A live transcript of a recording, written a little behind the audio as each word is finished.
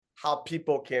how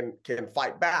people can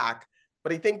fight back.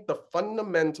 But I think the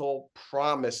fundamental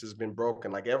promise has been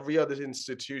broken. Like every other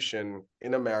institution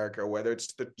in America, whether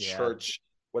it's the Yeah. church,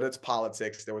 whether it's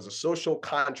politics, there was a social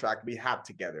contract we had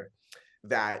together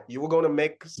that you were going to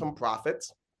make some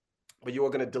profits, but you were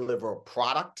going to deliver a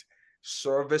product,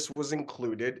 service was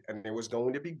included, and it was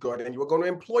going to be good, and you were going to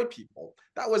employ people.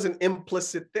 That was an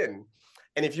implicit thing.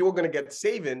 And if you were going to get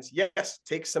savings, yes,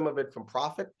 take some of it from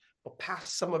profit, but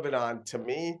pass some of it on to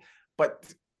me.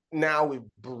 But now we've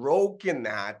broken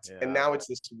that, and Yeah. now it's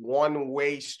this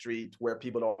one-way street where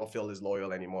people don't feel as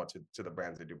loyal anymore to the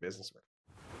brands they do business with.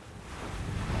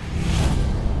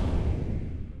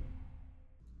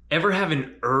 Ever have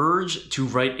an urge to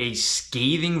write a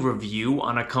scathing review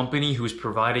on a company who's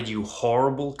provided you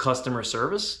horrible customer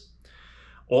service?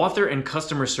 Author and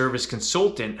customer service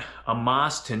consultant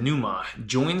Tenumah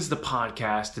joins the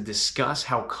podcast to discuss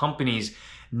how companies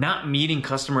not meeting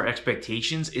customer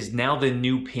expectations is now the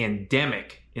new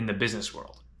pandemic in the business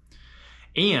world.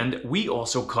 And we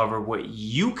also cover what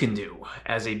you can do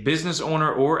as a business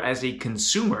owner or as a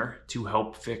consumer to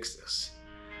help fix this.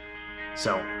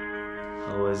 So,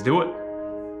 let's do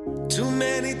it. Too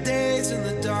many days in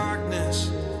the darkness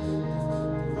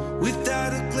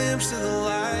without a glimpse of the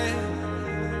light.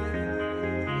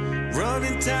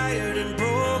 Running tired and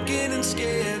broken and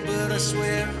scared, but I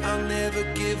swear I'll never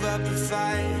give up the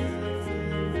fight.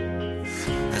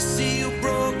 I see you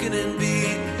broken and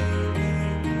beat,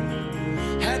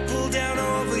 head pulled down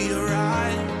over your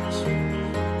eyes.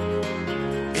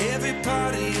 Every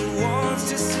part of you wants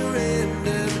to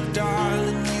surrender, but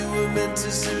darling, you were meant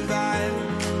to survive.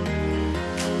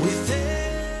 With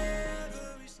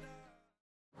every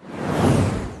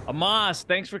Amos,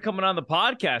 thanks for coming on the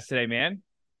podcast today, man.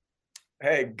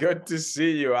 Hey, good to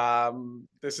see you.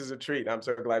 This is a treat. I'm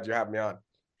so glad you have me on.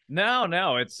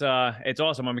 No, it's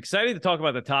awesome. I'm excited to talk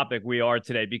about the topic we are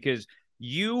today because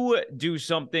you do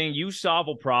something, you solve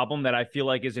a problem that I feel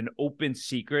like is an open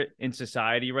secret in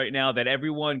society right now that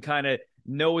everyone kind of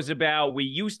knows about. We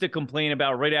used to complain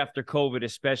about right after COVID,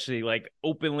 especially like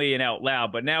openly and out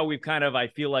loud, but now we've kind of, I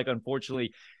feel like,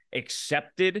 unfortunately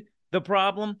accepted the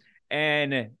problem,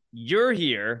 and you're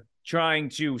here trying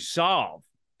to solve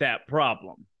that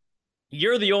problem.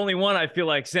 You're the only one, I feel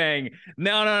like, saying,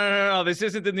 no, this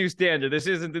isn't the new standard. This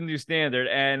isn't the new standard.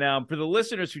 And for the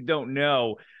listeners who don't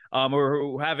know or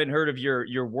who haven't heard of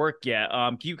your work yet,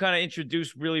 can you kind of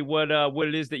introduce really what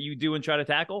it is that you do and try to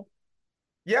tackle?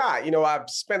 Yeah, I've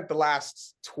spent the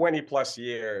last 20 plus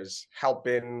years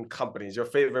helping companies, your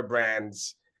favorite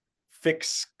brands,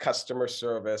 fix customer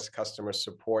service, customer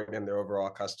support, and their overall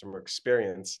customer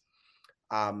experience.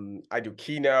 I do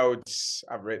keynotes.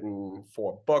 I've written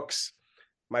 4 books.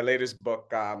 My latest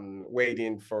book,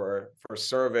 Waiting for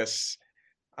Service.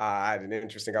 I had an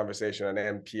interesting conversation on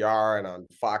NPR and on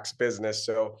Fox Business.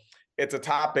 So it's a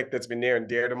topic that's been near and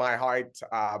dear to my heart.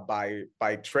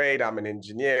 By trade, I'm an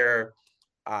engineer.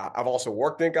 I've also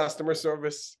worked in customer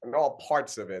service and all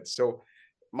parts of it. So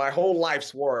my whole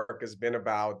life's work has been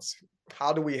about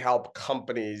how do we help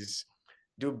companies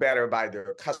do better by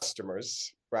their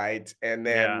customers, right? And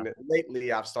then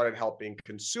lately I've started helping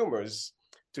consumers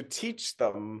to teach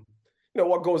them,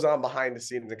 what goes on behind the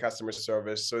scenes in customer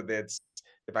service, so that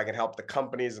if I can help the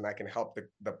companies and I can help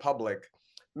the public,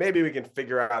 maybe we can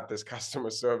figure out this customer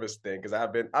service thing, because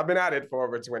I've been at it for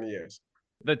over 20 years.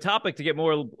 The topic, to get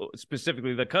more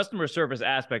specifically, the customer service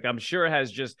aspect, I'm sure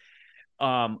has just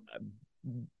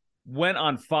went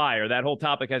on fire. That whole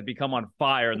topic has become on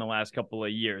fire in the last couple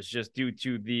of years, just due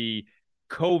to the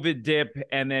COVID dip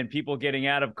and then people getting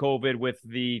out of COVID with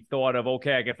the thought of,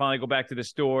 okay, I can finally go back to the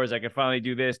stores. I can finally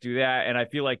do this, do that. And I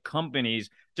feel like companies,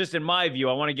 just in my view,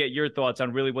 I want to get your thoughts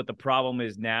on really what the problem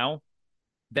is now,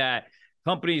 that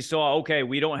companies saw, okay,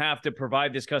 we don't have to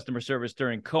provide this customer service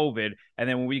during COVID. And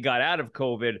then when we got out of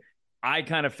COVID, I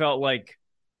kind of felt like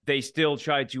they still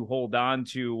tried to hold on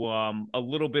to a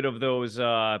little bit of those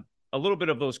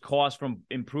costs from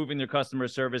improving their customer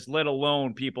service, let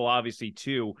alone people obviously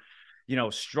too,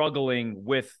 struggling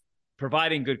with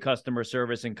providing good customer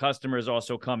service, and customers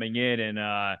also coming in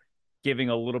and giving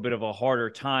a little bit of a harder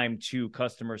time to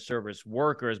customer service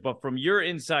workers. But from your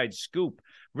inside scoop,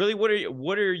 really,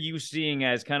 what are you seeing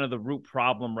as kind of the root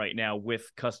problem right now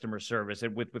with customer service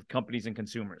and with companies and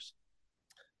consumers?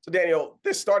 So Daniel,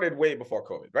 this started way before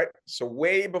COVID, right? So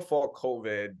way before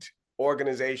COVID,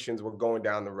 organizations were going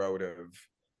down the road of,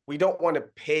 we don't want to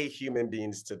pay human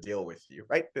beings to deal with you,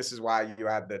 right? This is why you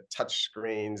had the touch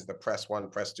screens, the press 1,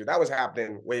 press 2. That was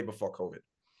happening way before COVID.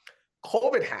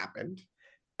 COVID happened,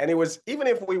 and it was, even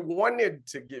if we wanted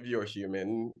to give you a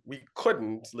human, we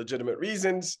couldn't, legitimate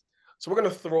reasons. So we're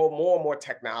going to throw more and more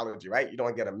technology, right? You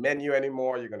don't get a menu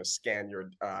anymore. You're going to scan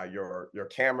your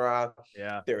camera.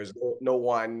 Yeah. There is no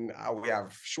one. We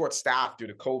have short staff due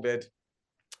to COVID.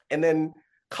 And then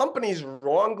companies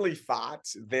wrongly thought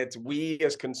that we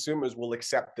as consumers will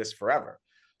accept this forever.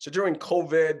 So during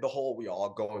COVID, we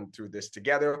all going through this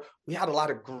together, we had a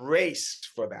lot of grace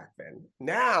for that then.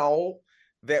 Now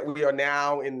that we are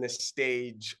now in this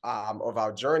stage of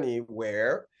our journey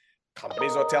where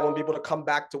companies are telling people to come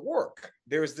back to work,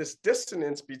 there's this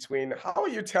dissonance between how are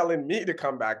you telling me to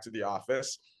come back to the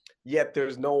office, yet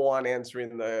there's no one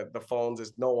answering the phones,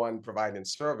 there's no one providing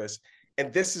service.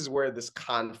 And this is where this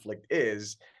conflict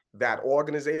is, that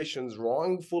organizations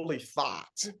wrongfully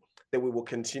thought that we will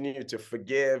continue to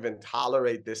forgive and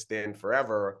tolerate this thing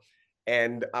forever.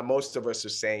 And most of us are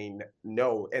saying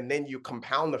no. And then you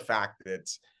compound the fact that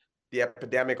the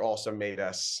epidemic also made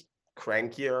us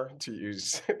crankier, to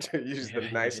use the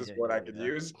nicest word I could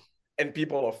use. And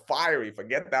people are fiery.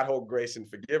 Forget that whole grace and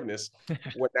forgiveness.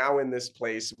 We're now in this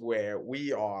place where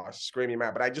we are screaming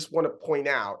mad. But I just want to point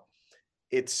out,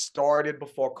 it started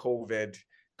before COVID.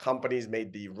 Companies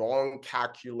made the wrong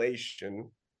calculation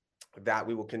that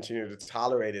we will continue to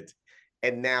tolerate it.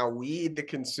 And now we, the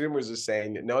consumers, are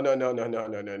saying,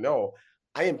 no.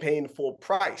 I am paying full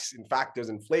price. In fact, there's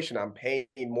inflation. I'm paying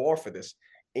more for this.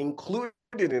 Included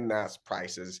in those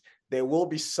prices, there will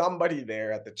be somebody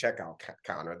there at the checkout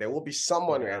counter. There will be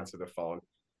someone who answers the phone.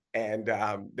 And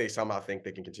they somehow think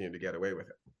they can continue to get away with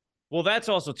it. Well, that's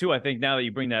also too, I think now that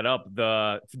you bring that up,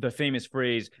 the famous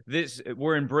phrase,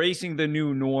 we're embracing the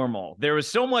new normal. There was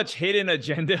so much hidden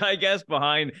agenda, I guess,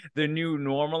 behind the new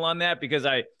normal on that, because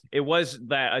it was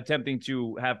that attempting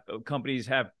to have companies,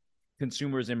 have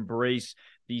consumers embrace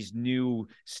these new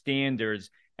standards.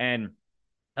 And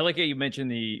I like how you mentioned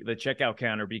the checkout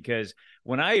counter, because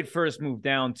when I had first moved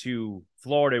down to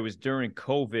Florida, it was during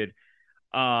COVID.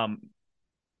 I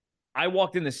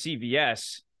walked into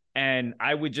CVS and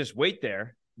I would just wait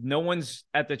there. No one's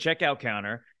at the checkout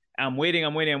counter. I'm waiting.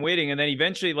 And then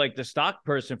eventually, like, the stock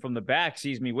person from the back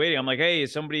sees me waiting. I'm like, hey,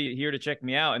 is somebody here to check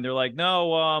me out? And they're like,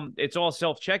 no, it's all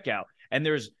self-checkout. And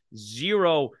there's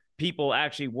zero people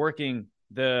actually working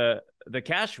the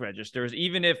cash registers.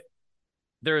 Even if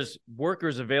there's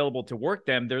workers available to work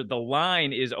them, the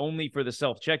line is only for the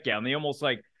self-checkout. And they almost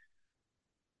like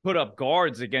put up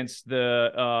guards against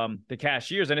the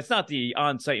cashiers, and it's not the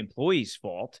on-site employees'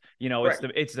 fault. You know, right.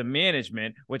 It's the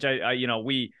management, which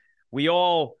we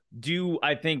all do,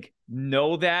 I think,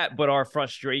 know that, but our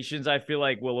frustrations, I feel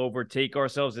like, will overtake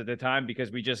ourselves at the time,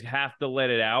 because we just have to let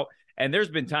it out. And there's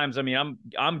been times, I mean,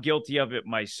 I'm guilty of it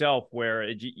myself, where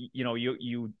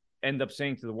you end up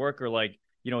saying to the worker, like,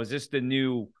 is this the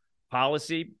new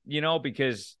policy?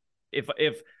 Because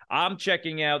if I'm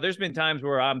checking out, there's been times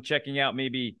where I'm checking out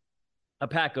maybe a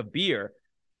pack of beer,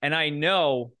 and I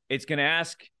know it's going to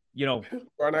ask,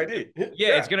 for an ID.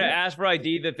 Yeah, it's going to ask for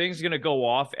ID. The thing's going to go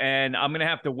off, and I'm going to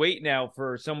have to wait now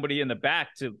for somebody in the back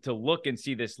to look and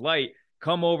see this light,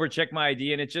 come over, check my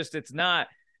ID. And it's not,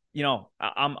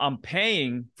 I'm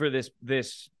paying for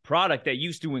this product that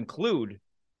used to include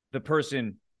the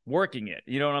person working it.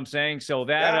 You know what I'm saying? So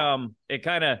that, it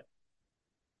kind of,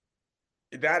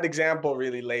 that example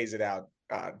really lays it out,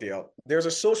 Dale. There's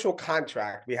a social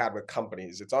contract we had with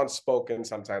companies. It's unspoken,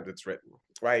 sometimes it's written,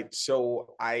 right?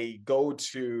 So I go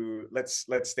to, let's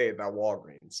stay at that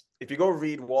Walgreens. If you go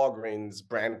read Walgreens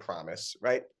brand promise,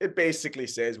 right, it basically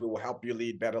says we will help you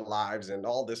lead better lives and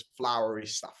all this flowery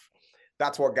stuff.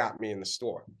 That's what got me in the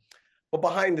store. But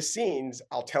behind the scenes,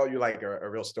 I'll tell you like a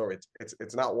real story.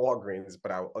 It's not Walgreens,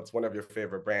 but it's one of your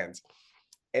favorite brands.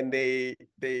 And they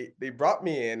brought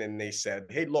me in and they said,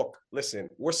 hey, look, listen,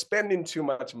 we're spending too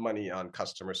much money on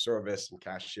customer service and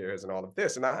cashiers and all of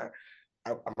this. And I'm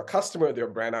a customer of their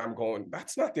brand. I'm going,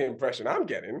 that's not the impression I'm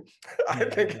getting. I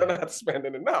think they're not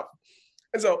spending enough.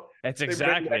 And so that's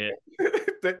exactly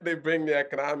it. They bring the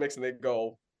economics and they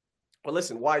go, well,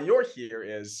 listen, why you're here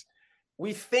is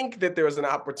we think that there's an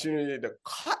opportunity to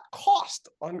cut cost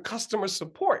on customer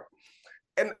support.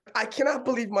 And I cannot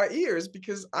believe my ears,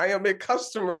 because I am a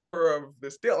customer of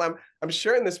this deal. I'm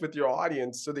sharing this with your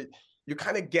audience so that you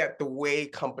kind of get the way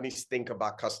companies think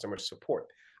about customer support.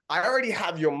 I already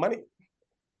have your money.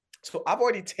 So I've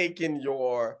already taken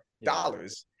your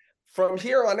dollars. From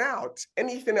here on out,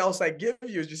 anything else I give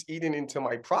you is just eating into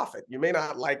my profit. You may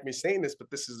not like me saying this, but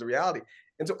this is the reality.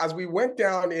 And so as we went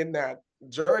down in that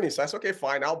journey, so I said, okay,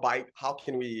 fine, I'll bite. How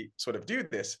can we sort of do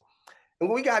this? And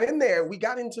when we got in there, we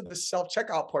got into the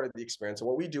self-checkout part of the experience. And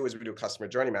what we do is we do a customer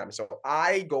journey mapping. So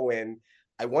I go in,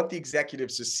 I want the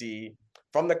executives to see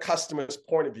from the customer's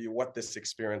point of view what this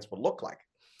experience would look like.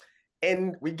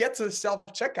 And we get to the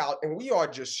self-checkout and we are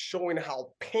just showing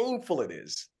how painful it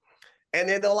is. And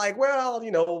then they're like, well,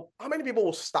 how many people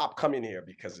will stop coming here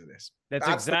because of this? That's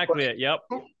exactly it. Yep.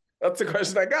 That's the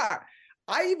question I got.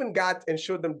 I even got and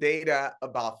showed them data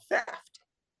about theft,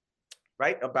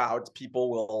 right? About people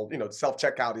will,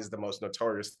 self-checkout is the most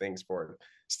notorious things for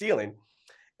stealing.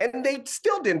 And they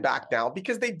still didn't back down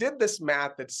because they did this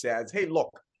math that says, hey,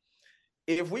 look,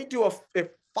 if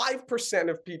 5%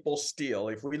 of people steal,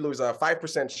 if we lose a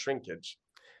 5% shrinkage,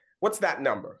 what's that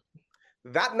number?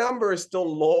 That number is still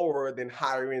lower than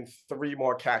hiring 3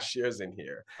 more cashiers in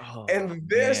here. Oh, and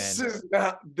this is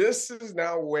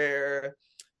now where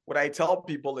what I tell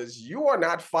people is you are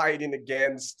not fighting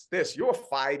against this. You're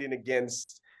fighting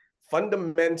against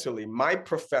fundamentally my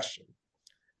profession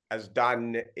has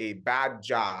done a bad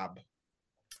job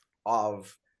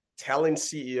of telling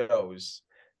CEOs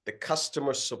the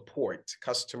customer support,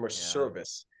 customer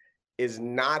service is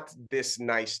not this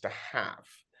nice to have.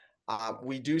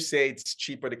 We do say it's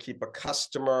cheaper to keep a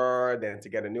customer than to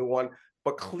get a new one,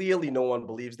 but clearly no one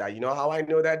believes that. You know how I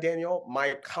know that, Daniel?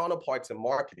 My counterparts in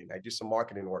marketing, I do some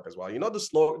marketing work as well. You know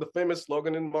the famous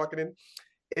slogan in marketing?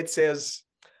 It says,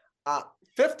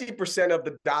 50% of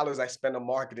the dollars I spend on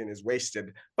marketing is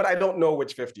wasted, but I don't know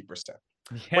which 50%.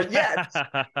 But yet,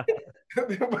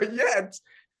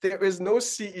 there is no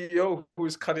CEO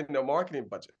who's cutting their marketing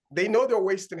budget. They know they're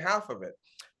wasting half of it.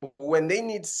 But when they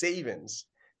need savings,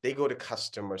 they go to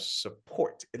customer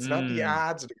support. It's not the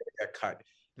ads that are going to get cut.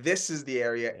 This is the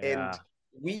area. And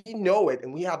we know it,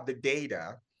 and we have the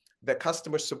data that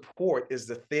customer support is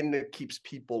the thing that keeps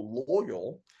people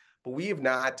loyal. But we've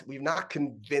not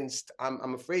convinced,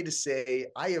 I'm afraid to say,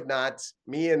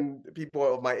 me and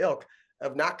people of my ilk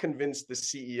have not convinced the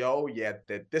CEO yet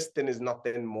that this thing is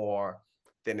nothing more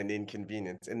than an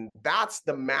inconvenience. And that's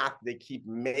the math they keep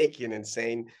making and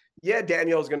saying, yeah,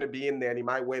 Daniel's going to be in there and he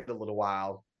might wait a little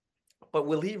while. But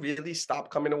will he really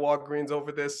stop coming to Walgreens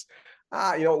over this?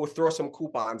 We'll throw some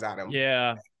coupons at him.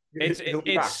 Yeah.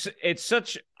 It's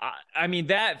such, I mean,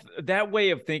 that way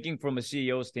of thinking from a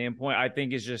CEO standpoint, I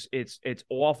think is just, it's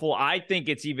awful. I think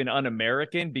it's even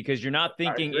un-American because you're not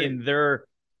thinking in their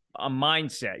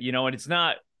mindset, and it's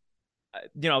not,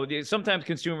 sometimes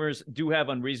consumers do have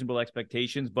unreasonable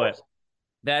expectations, but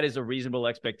that is a reasonable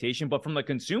expectation. But from the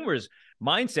consumer's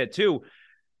mindset too,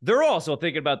 they're also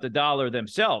thinking about the dollar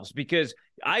themselves, because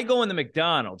I go into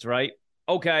McDonald's, right?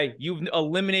 Okay, you've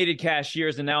eliminated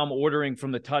cashiers and now I'm ordering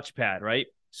from the touchpad, right?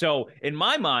 So in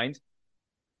my mind,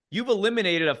 you've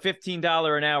eliminated a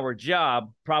 $15 an hour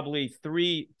job probably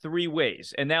three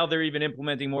ways. And now they're even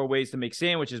implementing more ways to make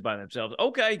sandwiches by themselves.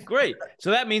 Okay, great.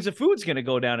 So that means the food's going to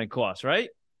go down in cost, right?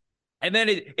 And then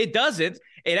it doesn't.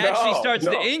 It actually starts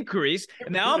to increase.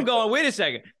 And now I'm going, wait a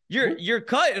second. You're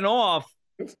cutting off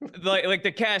like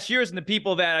the cashiers and the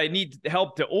people that I need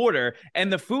help to order,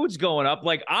 and the food's going up.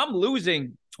 Like I'm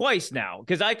losing twice now,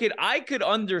 because I could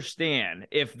understand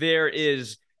if there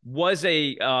was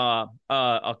a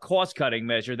cost cutting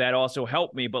measure that also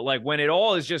helped me, but like when it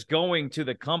all is just going to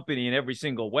the company in every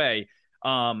single way,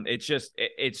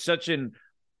 it's such an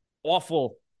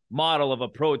awful model of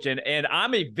approach. And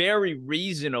I'm a very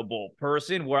reasonable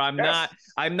person where I'm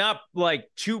not like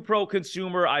too pro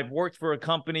consumer. I've worked for a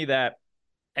company that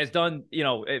has done,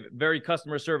 very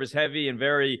customer service heavy and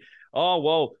very,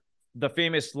 the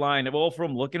famous line of,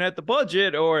 from looking at the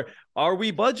budget, or are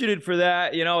we budgeted for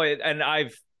that? And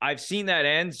I've seen that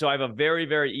end. So I have a very,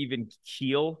 very even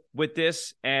keel with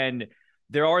this. And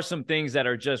there are some things that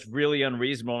are just really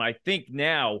unreasonable. And I think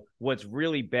now what's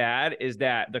really bad is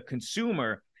that the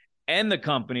consumer and the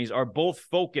companies are both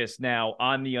focused now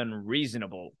on the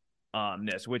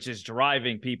unreasonableness, which is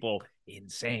driving people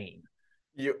insane.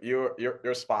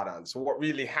 You're spot on. So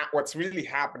what's really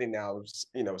happening now is,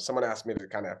 someone asked me to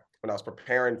kind of, when I was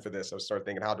preparing for this, I started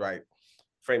thinking, how do I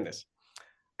frame this?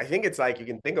 I think it's like, you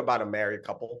can think about a married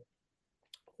couple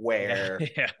where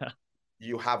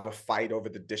you have a fight over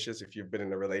the dishes if you've been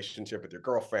in a relationship with your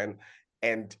girlfriend,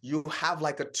 and you have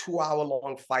like a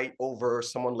 2-hour-long fight over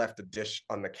someone left a dish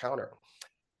on the counter.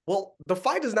 Well, the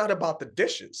fight is not about the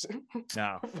dishes.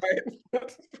 No.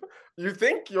 Right? You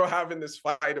think you're having this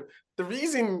fight. The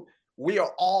reason we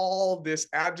are all this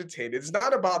agitated, it's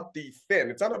not about the thin.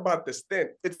 It's not about this thin.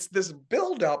 It's this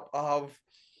buildup of,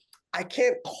 I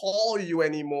can't call you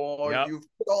anymore. Yep. You've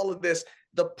put all of this.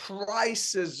 The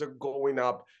prices are going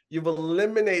up. You've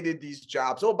eliminated these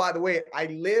jobs. Oh, by the way, I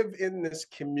live in this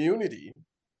community,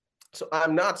 so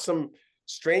I'm not some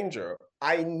stranger.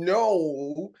 I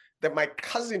know that my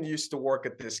cousin used to work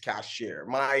at this cashier.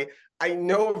 I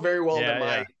know very well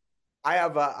that I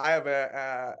have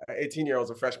a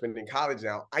 18-year-old, a freshman in college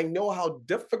now. I know how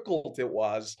difficult it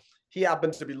was. He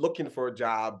happens to be looking for a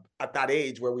job at that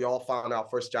age where we all found our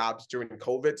first jobs during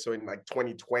COVID. So in like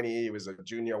 2020, he was a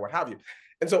junior, what have you.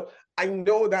 And so I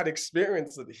know that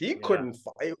experience that he couldn't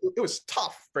find. It was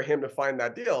tough for him to find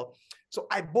that deal. So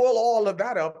I boil all of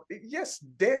that up. Yes,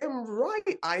 damn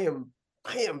right. I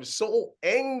am so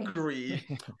angry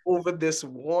over this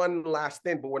one last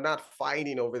thing, but we're not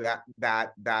fighting over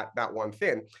that one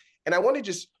thing. And I want to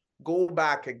just go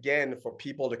back again for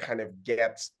people to kind of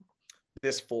get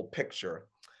this full picture.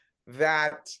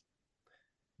 That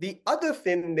the other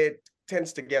thing that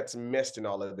tends to get missed in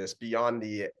all of this, beyond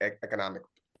the economic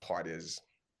part, is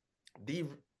the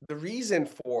reason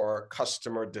for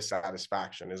customer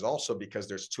dissatisfaction is also because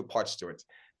there's two parts to it.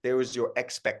 There is your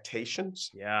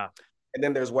expectations. Yeah. And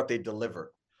then there's what they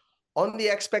deliver. On the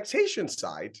expectation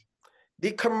side,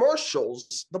 the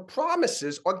commercials, the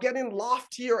promises are getting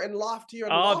loftier and loftier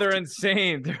and loftier. They're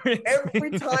insane. Every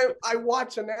time I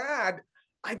watch an ad,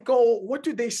 I go, what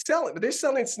do they sell? Are they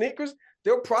selling sneakers?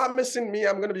 They're promising me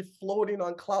I'm going to be floating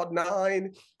on cloud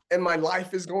 9 and my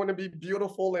life is going to be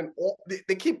beautiful. And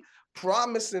they keep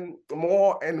promising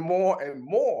more and more and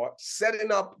more,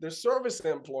 setting up their service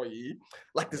employee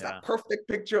like there's that perfect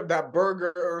picture of that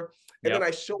burger. And then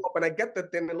I show up and I get the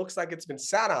thing that looks like it's been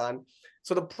sat on.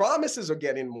 So the promises are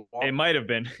getting more. It might have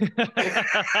been.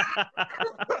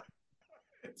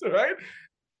 It's all right.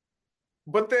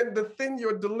 But then the thing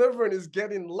you're delivering is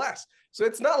getting less. So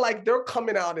it's not like they're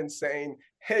coming out and saying,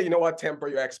 hey, you know what, temper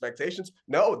your expectations.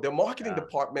 No, the marketing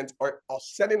departments are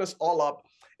setting us all up.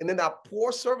 And then that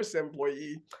poor service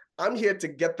employee, I'm here to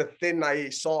get the thing I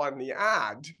saw in the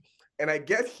ad. And I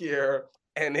get here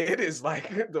and it is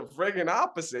like the friggin'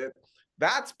 opposite.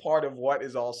 That's part of what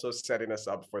is also setting us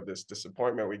up for this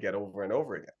disappointment we get over and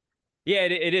over again. Yeah,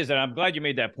 it is. And I'm glad you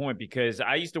made that point, because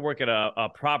I used to work at a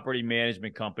property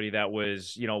management company that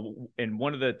was, in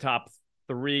one of the top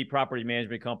 3 property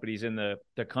management companies in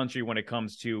the country when it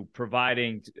comes to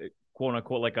providing, quote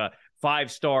unquote, like a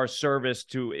 5-star service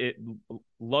to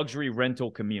luxury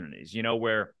rental communities,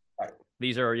 where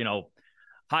these are,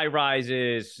 high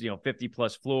rises, 50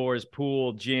 plus floors,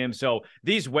 pool, gym. So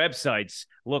these websites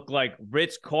look like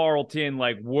Ritz-Carlton,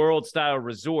 like world style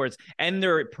resorts, and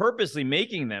they're purposely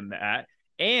making them that.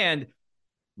 And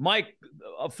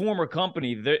a former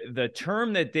company, the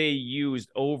term that they used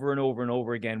over and over and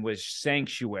over again was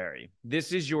sanctuary.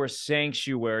 This is your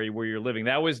sanctuary where you're living.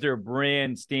 That was their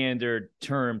brand standard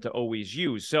term to always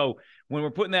use. So when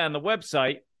we're putting that on the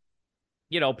website,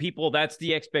 people, that's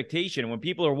the expectation. When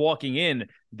people are walking in,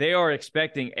 they are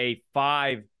expecting a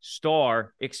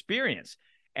 5-star experience.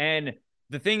 And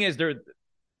the thing is, to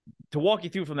walk you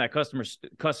through from that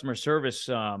customer service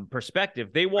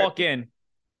perspective, they walk in,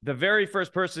 the very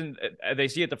first person they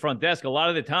see at the front desk, a lot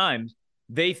of the times,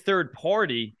 they third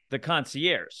party the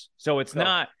concierge. So it's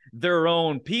not their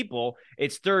own people,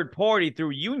 it's third party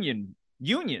through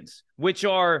unions, which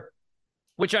I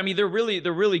mean, they're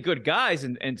really good guys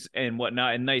and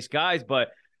whatnot, and nice guys, but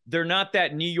they're not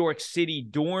that New York City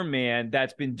doorman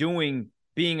that's been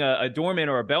being a doorman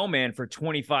or a bellman for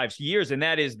 25 years. And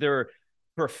that is their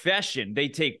profession. They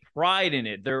take pride in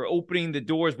it. They're opening the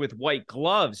doors with white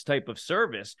gloves type of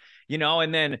service,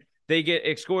 and then they get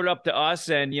escorted up to us.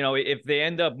 And, if they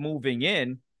end up moving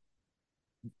in,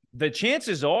 the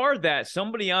chances are that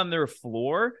somebody on their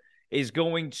floor is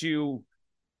going to,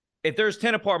 if there's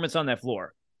 10 apartments on that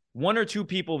floor, 1 or 2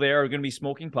 people there are going to be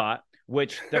smoking pot,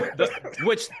 which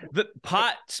the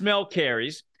pot smell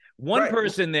carries. One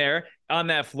person there on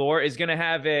that floor is going to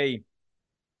have a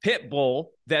pit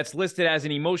bull that's listed as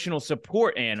an emotional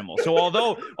support animal. So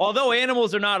although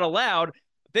animals are not allowed,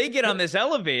 they get on this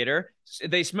elevator,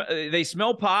 they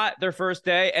smell pot their first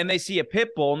day, and they see a pit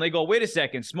bull, and they go, wait a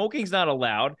second, smoking's not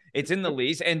allowed. It's in the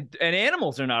lease, and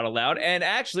animals are not allowed. And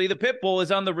actually, the pit bull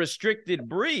is on the restricted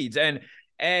breeds.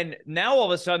 And now all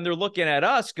of a sudden, they're looking at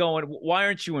us going, why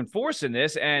aren't you enforcing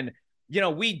this? And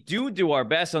we do our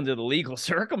best under the legal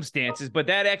circumstances, but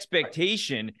that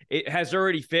expectation, it has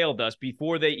already failed us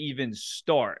before they even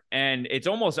start. And it's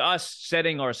almost us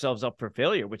setting ourselves up for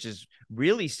failure, which is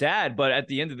really sad. But at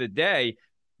the end of the day,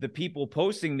 the people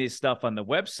posting this stuff on the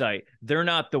website, they're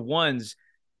not the ones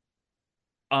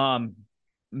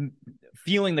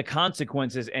feeling the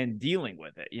consequences and dealing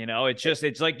with it.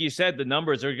 It's like you said, the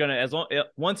numbers are going to,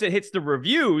 once it hits the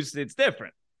reviews, it's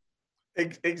different.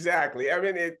 Exactly. I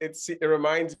mean, it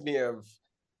reminds me of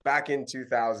back in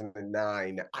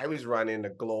 2009, I was running a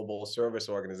global service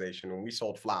organization when we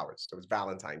sold flowers. It was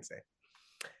Valentine's Day.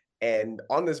 And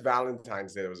on this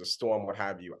Valentine's Day, there was a storm, what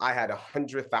have you. I had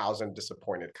 100,000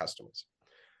 disappointed customers.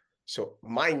 So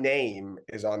my name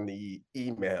is on the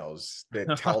emails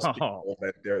that tells people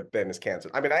that their thing is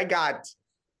canceled. I mean, I got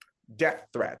death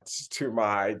threats to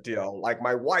my deal. Like,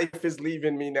 my wife is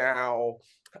leaving me now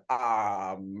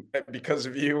because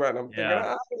of you. And I'm thinking,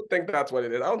 I don't think that's what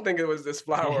it is. I don't think it was this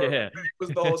flower. It was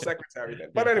the whole secretary thing.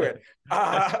 But anyway,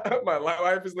 my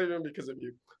wife is leaving because of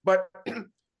you. But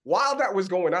while that was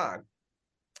going on,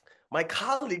 my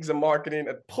colleagues in marketing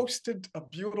had posted a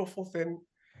beautiful thing.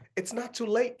 It's not too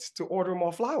late to order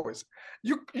more flowers.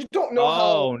 You don't know how.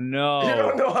 Oh no.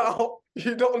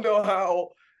 You don't know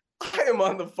how I am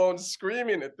on the phone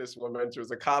screaming at this woman. She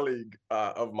was a colleague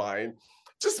of mine,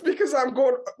 just because I'm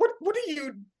going, what are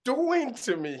you doing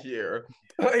to me here?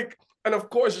 Like, and of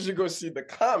course you should go see the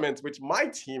comments, which my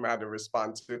team had to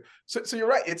respond to. So you're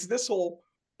right. It's this whole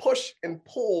push and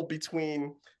pull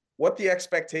between what the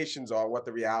expectations are, what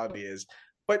the reality is.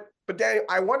 But Daniel,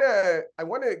 I want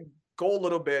to go a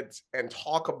little bit and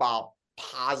talk about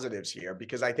positives here,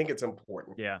 because I think it's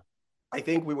important. Yeah. I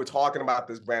think we were talking about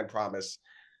this brand promise.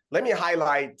 Let me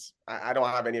highlight, I don't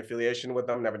have any affiliation with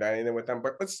them, never done anything with them,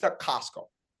 but let's start Costco.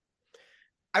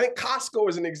 I think Costco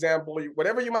is an example.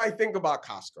 Whatever you might think about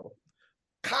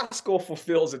Costco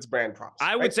fulfills its brand promise.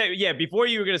 I would say, yeah, before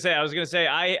you were going to say, I was going to say,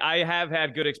 I have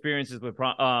had good experiences with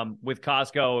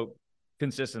Costco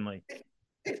consistently.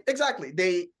 Exactly.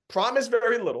 They promise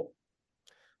very little,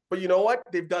 but you know what?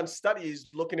 They've done studies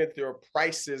looking at their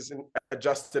prices and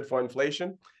adjusted for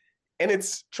inflation, and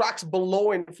it's tracks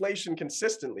below inflation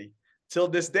consistently. Till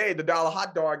this day, the dollar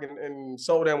hot dog and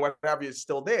soda and whatever is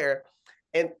still there.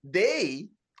 And they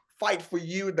fight for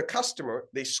you, the customer.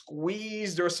 They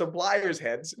squeeze their suppliers'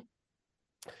 heads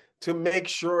to make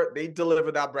sure they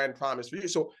deliver that brand promise for you.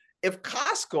 So if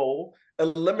Costco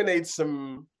eliminates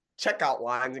some checkout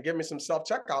lines and give me some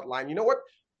self-checkout line, you know what?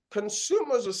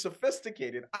 Consumers are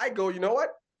sophisticated. I go, you know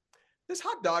what? This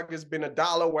hot dog has been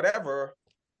 $1, whatever,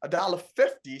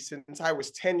 $1.50 since I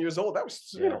was 10 years old. That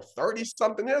was, 30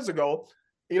 something years ago.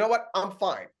 You know what? I'm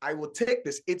fine. I will take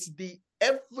this. It's the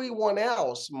everyone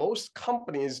else, most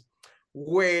companies,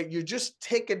 where you just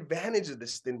take advantage of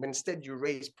this thing, but instead you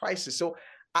raise prices. So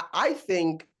I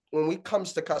think when it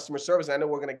comes to customer service, I know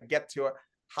we're going to get to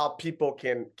how people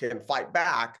can fight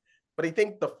back, but I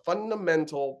think the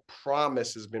fundamental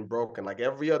promise has been broken. Like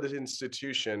every other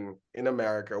institution in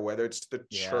America, whether it's the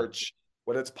church,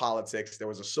 whether it's politics, there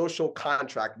was a social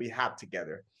contract we had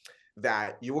together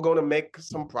that you were going to make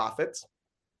some profits,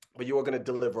 but you were going to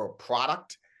deliver a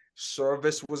product,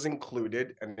 service was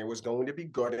included, and it was going to be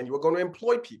good, and you were going to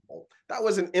employ people. That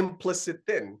was an implicit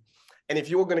thing. And if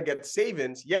you were going to get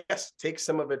savings, yes, take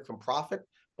some of it from profit,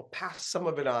 but pass some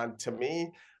of it on to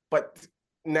me. But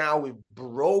now we've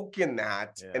broken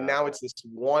that, and now it's this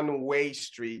one-way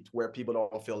street where people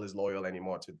don't feel as loyal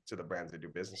anymore to the brands they do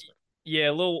business with.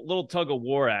 Yeah, a little tug of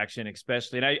war action,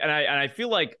 especially, and I feel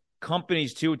like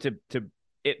companies too,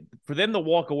 for them to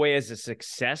walk away as a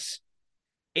success,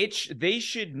 they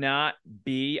should not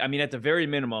be. I mean, at the very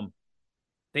minimum,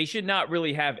 they should not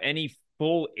really have any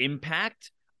full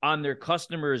impact on their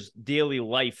customers' daily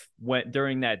life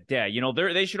during that day. You know,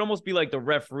 they should almost be like the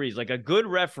referees. Like a good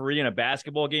referee in a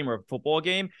basketball game or a football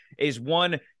game is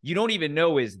one you don't even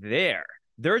know is there.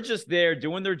 They're just there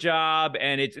doing their job,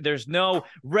 and there's no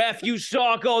ref, you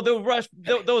suck. Oh,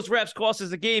 those refs cost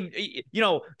us a game. You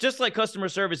know, just like customer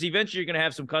service, eventually you're gonna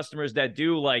have some customers that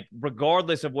do, like,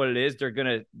 regardless of what it is, they're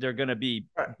gonna be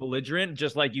belligerent,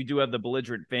 just like you do have the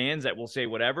belligerent fans that will say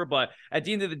whatever. But at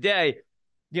the end of the day,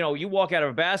 you know, you walk out of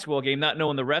a basketball game not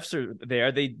knowing the refs are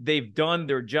there. They've done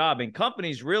their job. And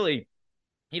companies really,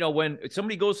 you know, when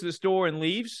somebody goes to the store and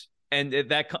leaves, and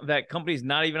that company's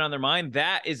not even on their mind,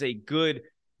 that is a good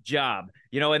job,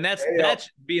 you know, and that's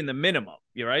being the minimum.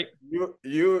 You're right.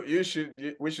 We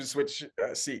should switch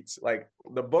seats. Like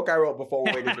the book I wrote before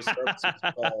Waiting for Service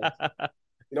was called,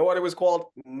 you know what it was called?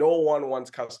 No One Wants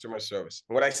Customer Service.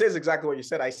 And what I say is exactly what you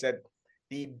said. I said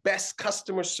the best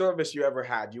customer service you ever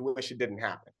had, you wish it didn't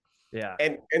happen. Yeah.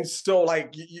 And so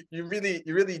like you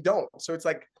really don't. So it's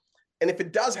like, and if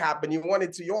it does happen, you want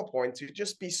it, to your point, to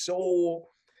just be so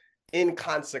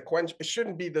inconsequential. It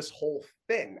shouldn't be this whole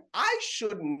thing. I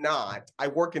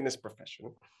work in this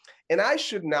profession, and I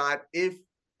should not, if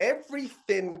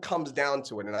everything comes down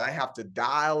to it and I have to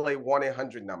dial a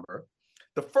 1-800 number,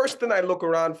 the first thing I look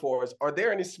around for is, are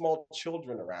there any small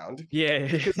children around? Yeah.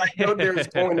 Because I know there's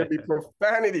going to be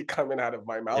profanity coming out of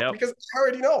my mouth, because I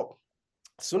already know.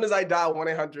 As soon as I dial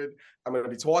 1-800, I'm going to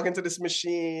be talking to this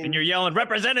machine. And you're yelling,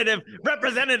 representative.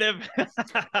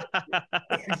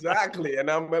 Exactly. And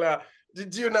I'm going to,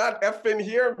 did you not effing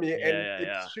hear me? And it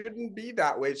shouldn't be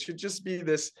that way. It should just be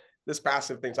this this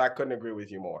passive thing. So I couldn't agree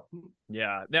with you more.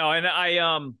 Yeah, no,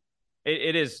 and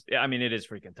it is. I mean, it is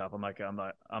freaking tough. I'm not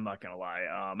gonna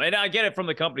lie. And I get it from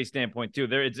the company standpoint too.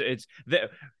 It's the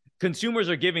consumers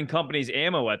are giving companies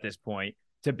ammo at this point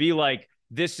to be like,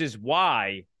 this is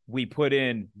why we put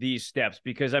in these steps.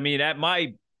 Because I mean, at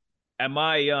my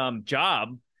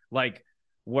job, like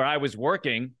where I was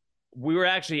working, we were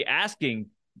actually asking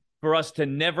for us to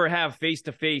never have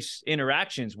face-to-face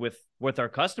interactions with our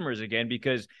customers again,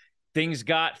 because things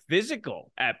got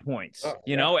physical at points,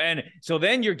 you know? And so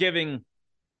then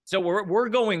we're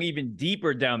going even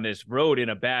deeper down this road in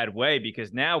a bad way,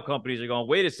 because now companies are going,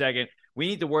 wait a second,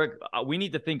 we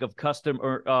need to think of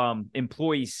customer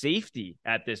employee safety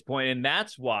at this point. And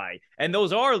that's why, and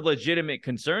those are legitimate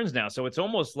concerns now. So it's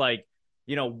almost like,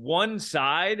 you know, one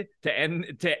side to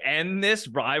end this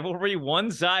rivalry,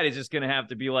 one side is just going to have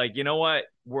to be like, you know what,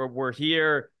 we're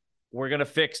here. We're going to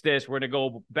fix this. We're going to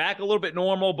go back a little bit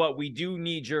normal, but we do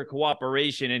need your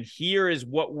cooperation. And here is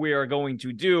what we are going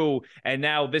to do. And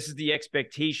now this is the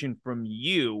expectation from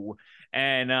you.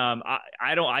 And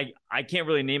I can't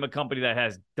really name a company that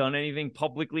has done anything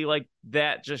publicly like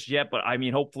that just yet. But I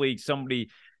mean, hopefully somebody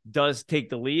does take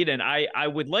the lead. And I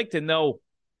would like to know,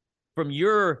 from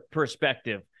your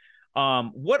perspective,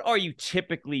 what are you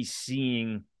typically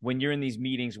seeing when you're in these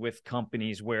meetings with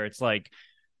companies where it's like,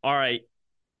 all right,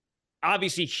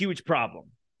 obviously huge problem,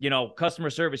 you know, customer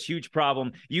service, huge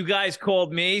problem. You guys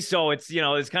called me. So it's, you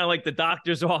know, it's kind of like the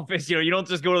doctor's office. You know, you don't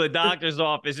just go to the doctor's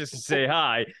office just to say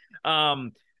hi.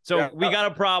 We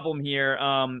got a problem here.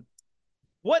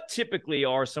 What typically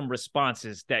are some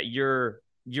responses that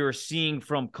you're seeing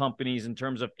from companies in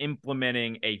terms of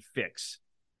implementing a fix?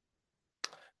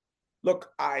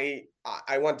 Look, I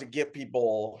want to give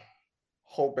people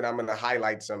hope, and I'm going to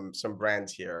highlight some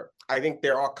brands here. I think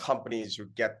there are companies who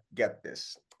get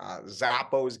this.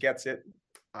 Zappos gets it.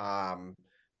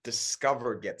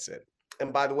 Discover gets it.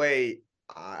 And by the way,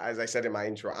 as I said in my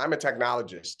intro, I'm a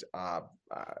technologist.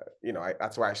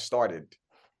 That's where I started.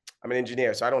 I'm an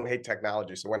engineer, so I don't hate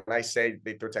technology. So when I say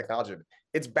they throw technology,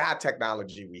 it's bad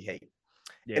technology we hate.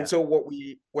 Yeah. And so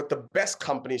what the best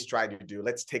companies try to do,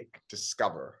 let's take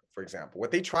Discover, for example.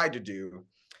 What they try to do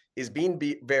is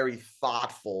be very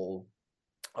thoughtful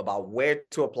about where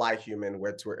to apply human,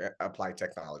 where to apply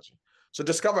technology. So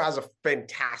Discover has a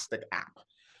fantastic app.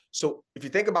 So if you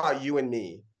think about you and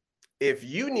me, if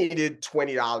you needed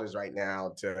 $20 right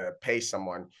now to pay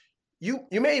someone, you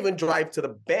may even drive to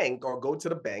the bank or go to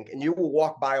the bank, and you will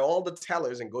walk by all the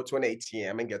tellers and go to an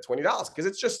ATM and get $20, because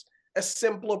it's just a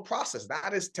simpler process.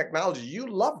 That is technology. You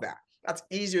love that. That's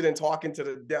easier than talking to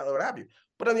the dealer or what have you.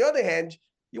 But on the other hand,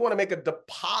 you want to make a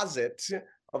deposit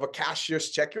of a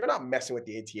cashier's check. You're not messing with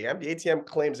the ATM. The ATM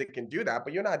claims it can do that,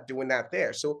 but you're not doing that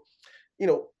there. So, you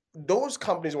know, those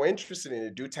companies were interested in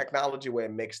it, do technology where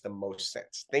it makes the most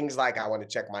sense. Things like, I want to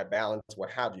check my balance, what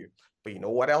have you. But you know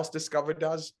what else Discover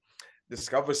does?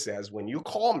 Discover says, when you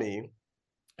call me,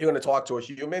 you're going to talk to a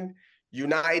human,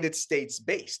 United States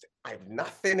based. I have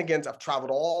nothing against, I've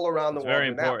traveled all around the world. Very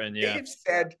important, yeah. They've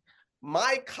said,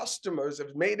 my customers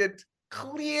have made it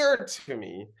clear to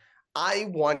me, I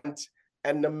want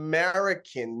an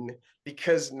American,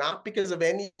 not because of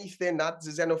anything, not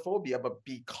xenophobia, but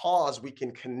because we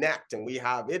can connect and we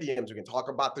have idioms. We can talk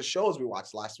about the shows we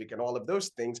watched last week and all of those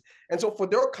things. And so for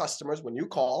their customers, when you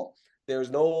call,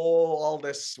 there's no all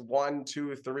this 1,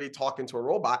 2, 3 talking to a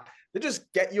robot. They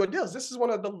just get your deals. This is one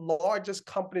of the largest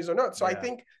companies on earth. So yeah. I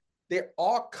think there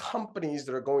are companies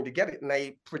that are going to get it. And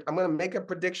I'm going to make a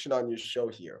prediction on your show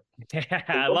here.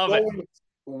 I love it.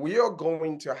 We are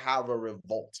going to have a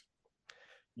revolt.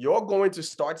 You're going to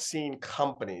start seeing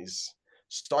companies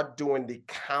start doing the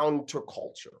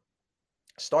counterculture.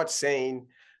 Start saying,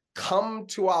 come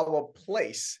to our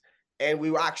place, and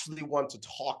we actually want to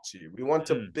talk to you. We want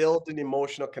to build an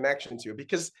emotional connection to you,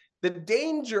 because the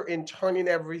danger in turning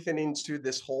everything into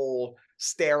this whole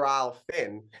sterile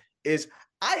thing is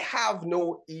I have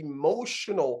no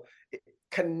emotional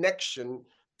connection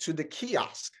to the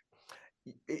kiosk.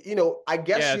 You know, I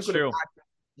guess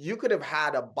you could have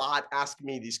had a bot ask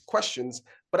me these questions,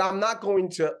 but I'm not going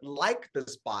to like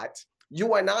this bot.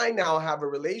 You and I now have a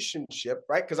relationship,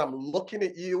 right? Because I'm looking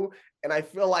at you, and I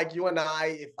feel like you and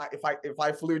I, if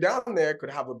I flew down there,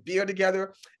 could have a beer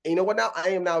together. And you know what? Now I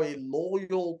am now a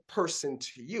loyal person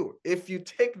to you. If you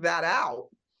take that out,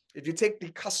 if you take the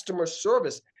customer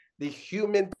service, the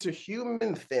human to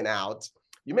human thing out,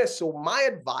 you miss. So my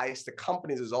advice to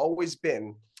companies has always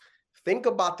been, think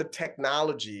about the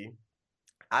technology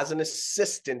as an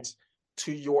assistant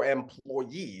to your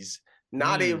employees,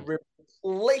 not a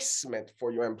replacement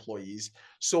for your employees.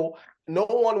 So no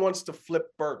one wants to flip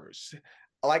burgers.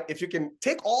 like if you can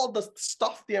take all the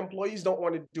stuff the employees don't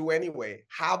want to do anyway,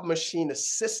 have machine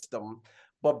assist them,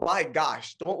 but by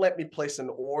gosh, don't let me place an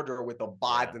order with a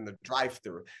bot in the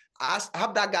drive-through.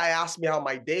 Have that guy ask me how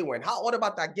my day went. What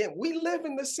about that game? We live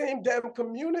in the same damn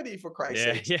community, for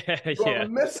Christ's sake. You're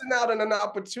missing out on an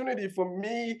opportunity for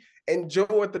me and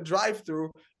Joe at the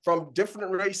drive-through from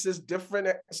different races, different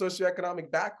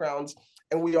socioeconomic backgrounds,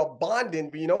 and we are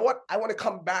bonding. But you know what? I want to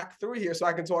come back through here so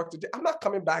I can talk to. I'm not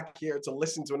coming back here to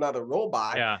listen to another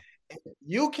robot. Yeah.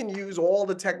 You can use all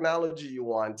the technology you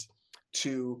want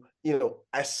to,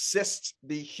 assist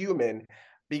the human,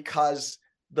 because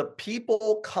the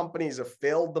people companies have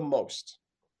failed the most,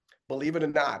 believe it or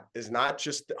not, is not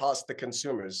just us, the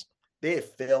consumers. They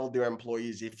have failed their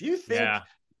employees. If you think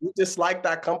you dislike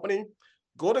that company,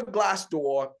 go to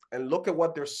Glassdoor and look at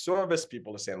what their service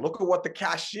people are saying. Look at what the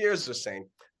cashiers are saying.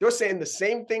 They're saying the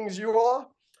same things you are,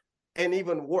 and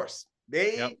even worse.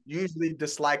 They usually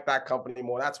dislike that company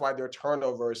more. That's why their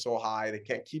turnover is so high. They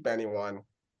can't keep anyone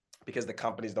because the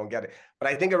companies don't get it. But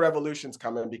I think a revolution's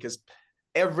coming because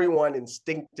everyone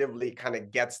instinctively kind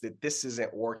of gets that this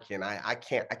isn't working. I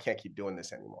can't keep doing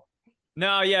this anymore.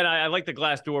 No, yeah, I like the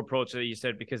Glassdoor approach that you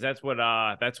said, because that's what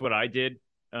I did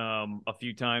a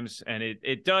few times, and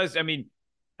it does. I mean,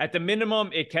 at the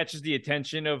minimum, it catches the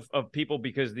attention of people,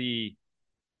 because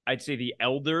I'd say the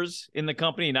elders in the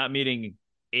company, not meaning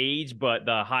age, but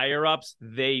the higher ups,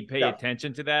 they pay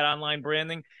attention to that online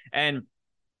branding. And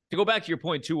to go back to your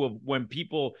point too, of when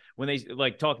they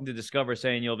like talking to Discover,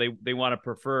 saying, they want to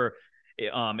prefer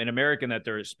an American that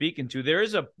they're speaking to, there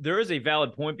is a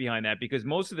valid point behind that, because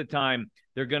most of the time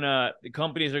the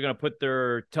companies are gonna put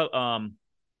their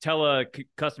tele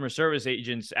customer service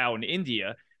agents out in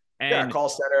India, and call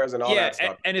centers and all that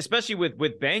stuff. And especially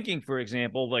with banking, for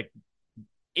example, like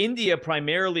India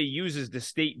primarily uses the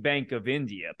State Bank of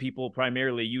India. People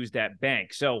primarily use that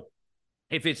bank. So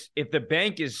if the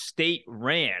bank is state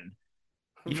ran,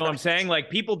 you know what I'm saying? Like,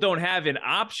 people don't have an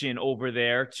option over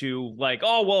there to like,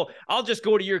 oh, well, I'll just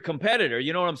go to your competitor.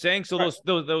 You know what I'm saying? So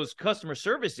those customer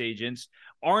service agents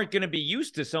aren't going to be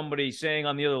used to somebody saying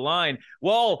on the other line,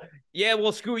 well,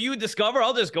 screw you, Discover.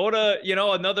 I'll just go to,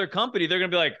 another company. They're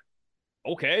going to be like,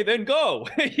 okay, then go.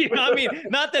 You know what I mean?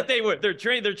 Not that they're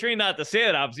trained not to say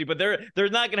it, obviously, but they're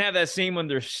not going to have that same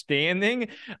understanding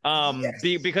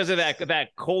because of that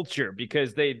culture,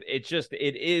 because it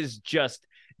is just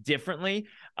differently.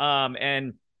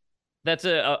 And that's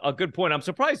a good point. I'm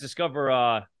surprised Discover,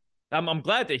 I'm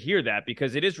glad to hear that,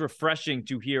 because it is refreshing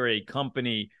to hear a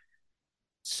company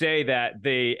say that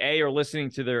they are listening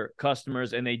to their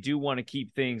customers, and they do want to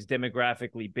keep things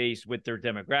demographically based with their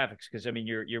demographics. Because I mean,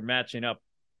 you're matching up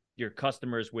your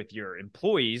customers with your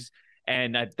employees,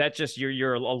 and that just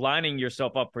you're aligning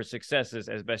yourself up for successes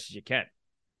as best as you can.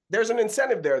 There's an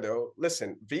incentive there, though.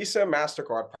 Listen, Visa,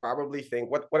 MasterCard probably think,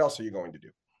 what else are you going to do?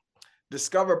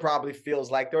 Discover probably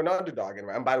feels like they're an underdog,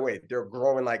 and by the way, they're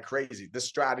growing like crazy. This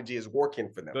strategy is working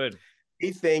for them. Good. They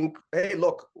think, hey,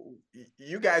 look,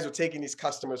 you guys are taking these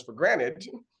customers for granted.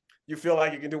 You feel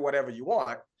like you can do whatever you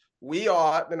want.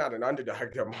 They're not an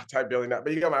underdog, they're multi-billion,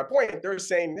 but you get my point. They're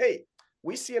saying, hey,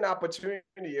 we see an opportunity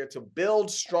here to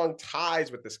build strong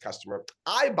ties with this customer.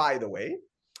 I, by the way,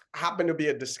 happen to be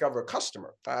a Discover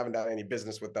customer. I haven't done any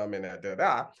business with them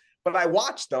but I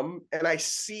watch them and I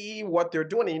see what they're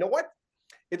doing. And you know what?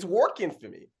 It's working for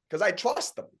me, because I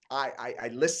trust them. I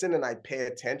listen and I pay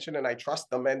attention and I trust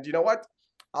them. And you know what?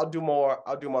 I'll do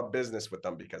more business with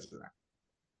them because of that.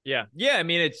 Yeah. I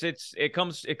mean, it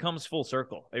comes full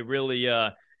circle. It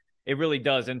really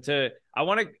does. And I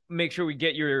want to make sure we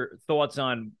get your thoughts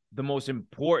on the most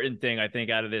important thing, I think,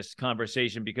 out of this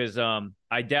conversation, because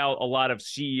I doubt a lot of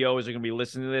CEOs are going to be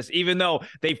listening to this, even though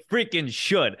they freaking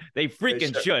should. They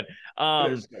should.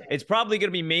 It's probably going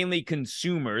to be mainly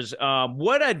consumers.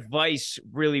 What advice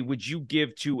really would you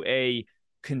give to a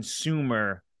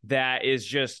consumer that is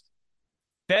just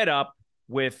fed up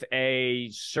with a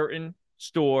certain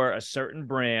store, a certain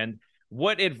brand?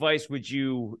 What advice would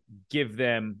you give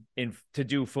them to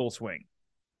do full swing?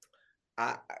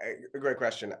 Great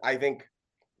question. I think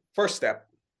first step,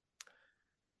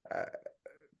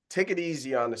 take it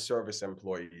easy on the service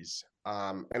employees.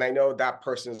 And I know that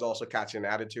person is also catching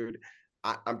an attitude.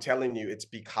 I'm telling you, it's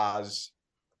because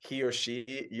he or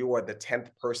she, you are the 10th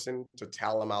person to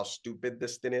tell them how stupid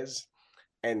this thing is.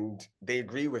 And they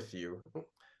agree with you.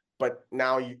 But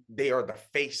now they are the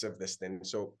face of this thing.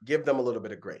 So give them a little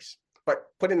bit of grace. But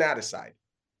putting that aside,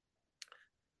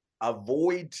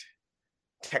 avoid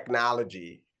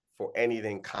technology for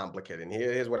anything complicated. And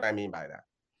here's what I mean by that.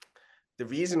 The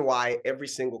reason why every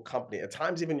single company, at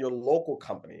times even your local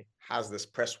company, has this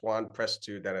press 1, press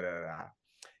 2,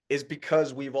 is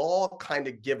because we've all kind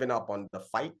of given up on the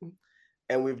fight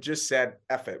and we've just said,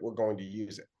 F it, we're going to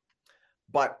use it.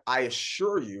 But I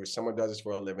assure you, someone does this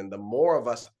for a living, the more of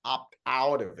us opt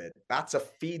out of it, that's a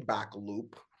feedback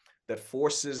loop that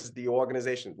forces the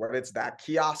organization, whether it's that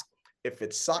kiosk, if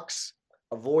it sucks,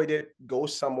 avoid it, go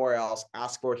somewhere else,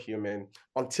 ask for a human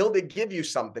until they give you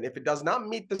something. If it does not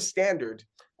meet the standard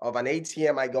of an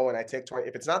ATM, I go and I take 20.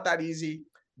 If it's not that easy,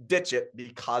 ditch it,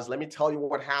 because let me tell you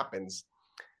what happens.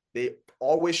 They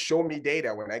always show me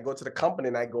data when I go to the company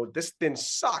and I go, this thing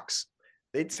sucks.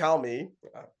 They tell me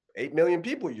 8 million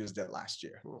people used it last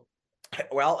year.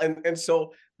 Well, and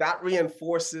so that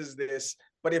reinforces this.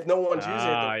 But if no one's using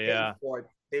it, they're paying for it,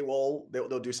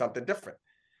 they'll do something different.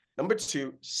 Number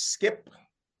two, skip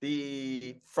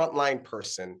the frontline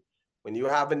person. When you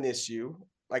have an issue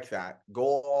like that,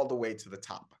 go all the way to the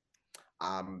top.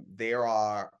 There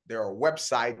are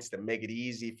websites that make it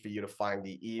easy for you to find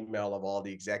the email of all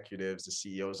the executives, the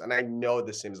CEOs. And I know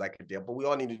this seems like a deal, but we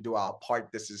all need to do our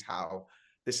part. This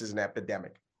is an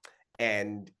epidemic.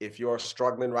 And if you're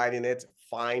struggling writing it,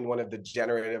 find one of the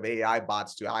generative AI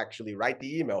bots to actually write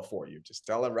the email for you. Just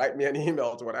tell them, write me an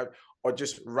email to whatever, or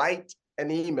just write an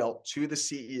email to the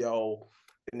CEO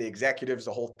and the executives,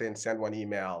 the whole thing, send one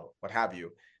email, what have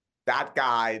you. That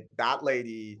guy, that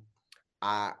lady,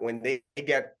 when they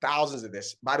get thousands of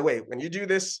this, by the way, when you do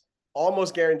this,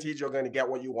 almost guaranteed you're going to get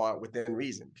what you want within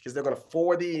reason, because they're going to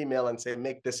forward the email and say,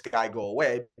 make this guy go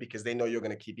away, because they know you're going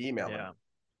to keep emailing them.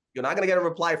 You're not going to get a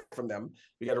reply from them.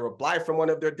 You get a reply from one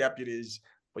of their deputies,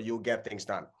 but you'll get things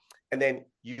done. And then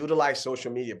utilize social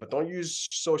media, but don't use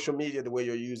social media the way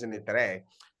you're using it today.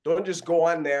 Don't just go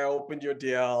on there, open your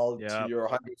DL to your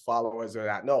 100 followers or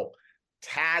that. No,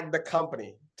 tag the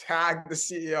company, tag the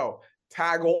CEO,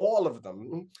 tag all of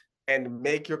them, and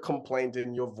make your complaint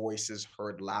and your voices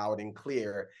heard loud and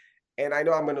clear. And I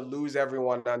know I'm going to lose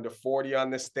everyone under 40 on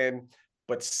this thing,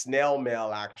 but snail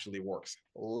mail actually works.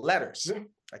 Letters,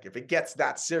 like if it gets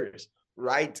that serious,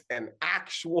 write an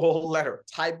actual letter,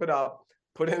 type it up,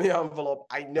 put it in the envelope.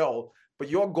 I know, but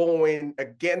you're going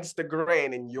against the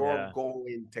grain and you're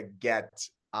going to get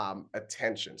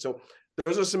attention. So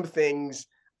those are some things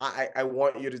I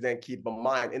want you to then keep in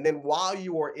mind. And then while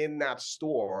you are in that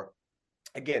store,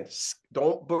 again,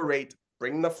 don't berate,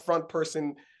 bring the front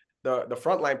person, the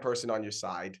frontline person on your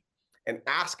side, and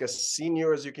ask as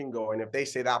senior as you can go. And if they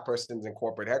say that person's in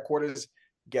corporate headquarters,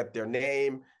 get their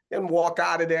name, then walk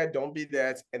out of there, don't be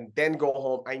there, and then go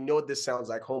home. I know this sounds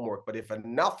like homework, but if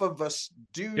enough of us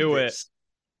do this,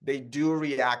 they do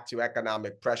react to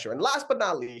economic pressure. And last but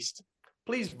not least,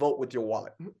 please vote with your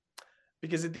wallet.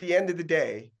 Because at the end of the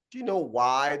day, do you know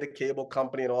why the cable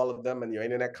company and all of them and your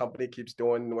internet company keeps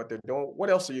doing what they're doing?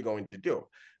 What else are you going to do,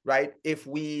 right? If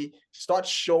we start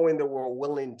showing that we're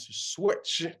willing to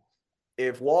switch,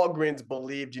 if Walgreens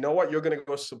believed, you know what, you're going to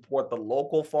go support the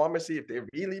local pharmacy, if they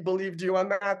really believed you on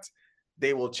that,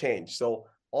 they will change. So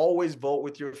always vote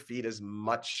with your feet as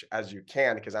much as you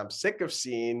can, because I'm sick of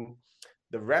seeing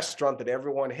the restaurant that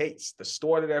everyone hates, the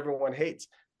store that everyone hates.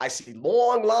 I see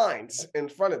long lines in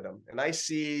front of them, and I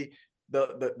see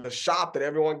the shop that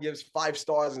everyone gives 5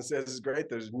 stars and says is great.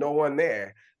 There's no one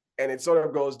there. And it sort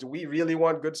of goes, do we really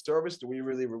want good service? Do we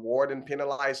really reward and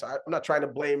penalize? I'm not trying to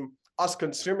blame us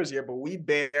consumers here, but we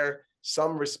bear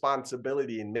some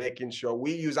responsibility in making sure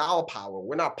we use our power.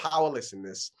 We're not powerless in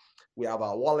this. We have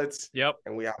our wallets,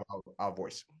 and we have our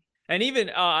voice. And even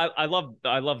I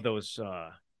love those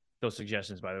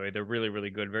suggestions, by the way. They're really,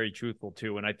 really good, very truthful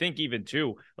too. And I think even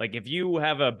too, like if you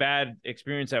have a bad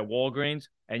experience at Walgreens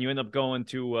and you end up going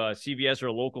to CVS or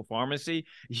a local pharmacy,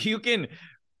 you can,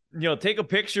 take a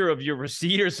picture of your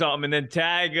receipt or something and then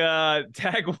tag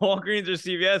Walgreens or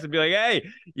CVS and be like, hey,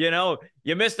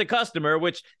 you missed a customer,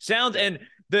 which sounds, and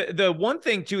the one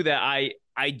thing too that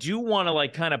I do want to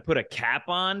like kind of put a cap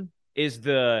on is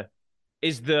the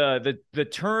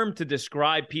term to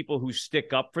describe people who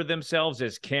stick up for themselves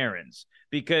as Karens,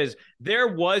 because there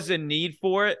was a need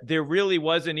for it. There really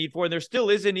was a need for it. There still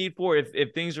is a need for it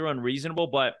if things are unreasonable.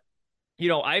 But,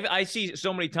 I see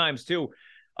so many times too,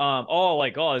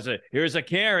 here's a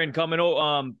Karen coming,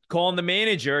 calling the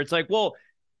manager. It's like, well,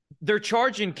 they're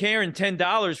charging Karen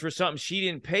 $10 for something she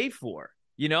didn't pay for.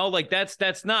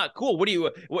 That's not cool.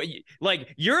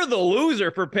 You're the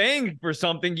loser for paying for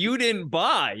something you didn't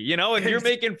buy, and you're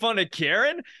making fun of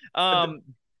Karen. I'm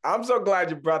so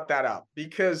glad you brought that up,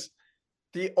 because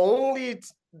the only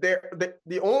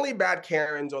bad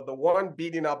Karens are the one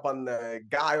beating up on the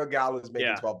guy or gal who's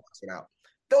making $12 an hour.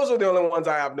 Those are the only ones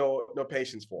I have no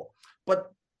patience for.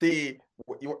 But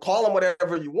you call them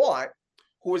whatever you want,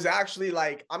 who is actually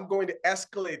like, I'm going to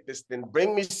escalate this thing,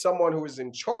 bring me someone who is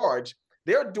in charge.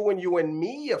 they're doing you and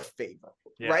me a favor,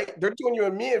 Yeah. right? They're doing you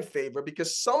and me a favor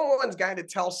because someone's got to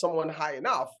tell someone high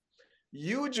enough.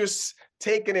 You just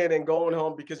taking it and going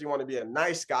home because you want to be a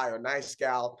nice guy or nice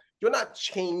gal. You're not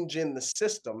changing the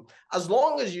system. As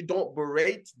long as you don't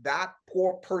berate that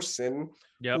poor person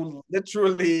who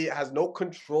literally has no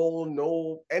control,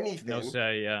 no anything, No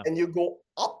say, yeah. and you go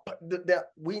up,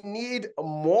 we need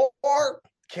more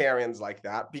Karens like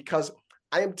that, because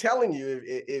I am telling you,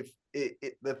 if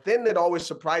the thing that always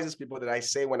surprises people that I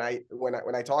say when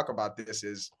I talk about this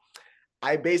is,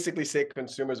 I basically say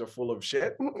consumers are full of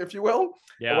shit, if you will.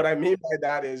 Yeah. And what I mean by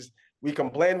that is we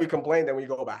complain, then we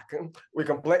go back. We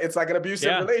complain. It's like an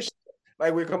abusive relationship.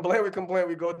 Like we complain,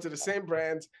 we go to the same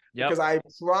brands, because I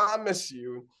promise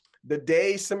you, the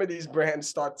day some of these brands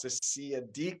start to see a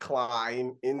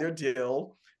decline in their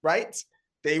deal, right?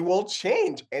 They will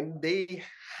change, and they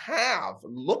have.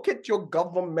 Look at your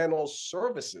governmental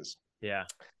services. Yeah.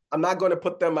 I'm not going to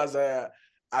put them as a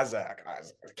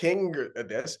king of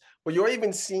this, but you're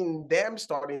even seeing them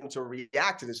starting to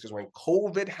react to this, because when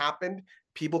COVID happened,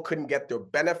 people couldn't get their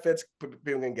benefits, people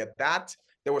didn't get that.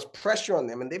 There was pressure on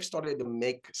them, and they've started to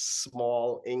make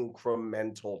small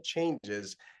incremental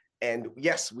changes. And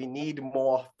yes, we need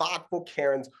more thoughtful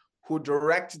Karens who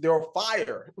direct their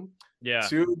fire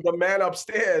to the man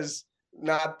upstairs,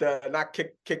 not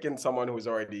kicking someone who's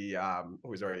already down.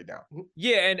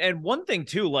 Yeah, and one thing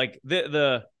too, like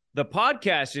the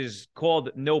podcast is called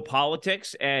No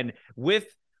Politics, and with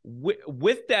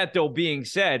that though being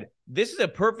said, this is a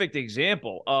perfect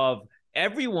example of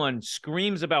everyone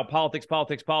screams about politics.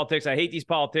 I hate these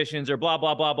politicians, or blah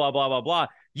blah blah blah blah blah blah.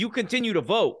 You continue to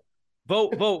vote.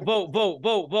 And for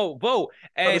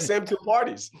the same two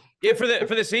parties. Yeah, for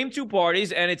the same two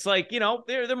parties. And it's like,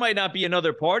 there might not be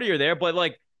another party or there, but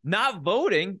like not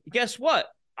voting, guess what?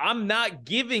 I'm not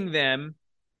giving them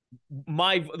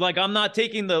I'm not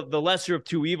taking the lesser of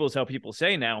two evils, how people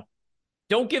say now.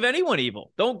 Don't give anyone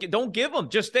evil. Don't give them.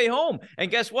 Just stay home. And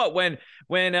guess what? When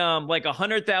like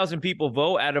 100,000 people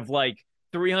vote out of like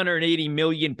 380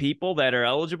 million people that are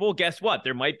eligible, guess what?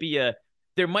 There might be a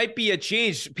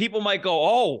change. People might go,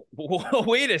 oh,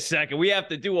 wait a second. We have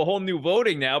to do a whole new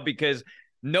voting now because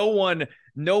no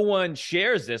one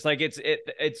shares this. Like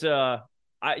that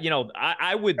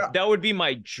would be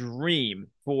my dream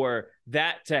for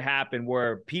that to happen,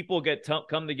 where people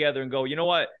come together and go, you know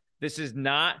what? This is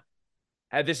not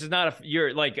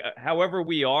you're like, however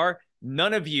we are,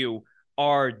 none of you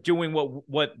are doing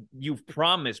what you've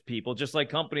promised people, just like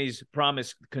companies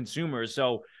promise consumers.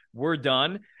 So we're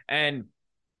done. And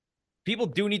people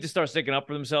do need to start sticking up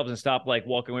for themselves and stop like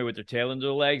walking away with their tail under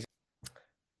their legs.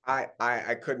 I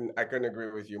couldn't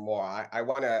agree with you more. I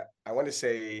want to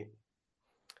say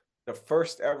the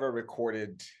first ever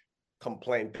recorded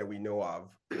complaint that we know of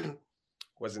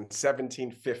was in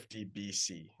 1750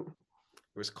 BC.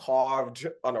 It was carved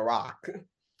on a rock, and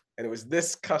it was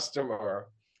this customer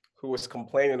who was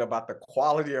complaining about the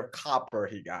quality of copper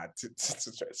he got.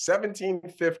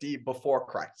 1750 before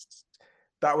Christ.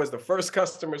 That was the first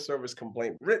customer service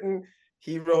complaint written.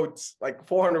 He wrote like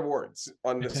 400 words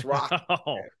on this rock.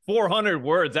 400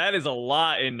 words. That is a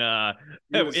lot in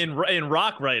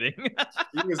rock writing.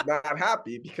 He was not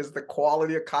happy because the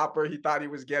quality of copper he thought he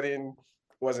was getting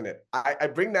wasn't it. I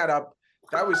bring that up.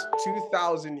 That was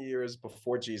 2,000 years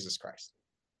before Jesus Christ.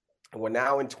 And we're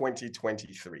now in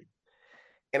 2023.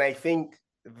 And I think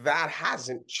that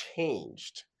hasn't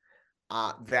changed.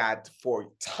 That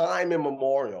for time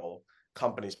immemorial,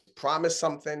 companies promise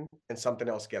something and something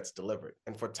else gets delivered.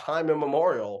 And for time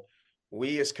immemorial,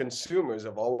 we as consumers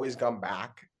have always gone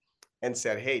back and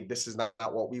said, hey, this is not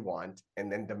what we want, and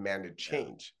then demanded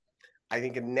change. I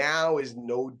think now is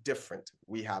no different.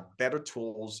 We have better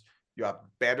tools. You have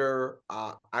better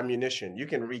ammunition. You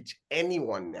can reach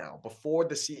anyone now. Before,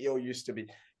 the CEO used to be,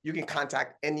 you can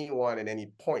contact anyone at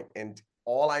any point. And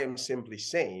all I am simply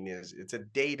saying is it's a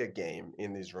data game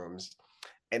in these rooms.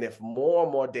 And if more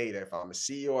and more data, if I'm a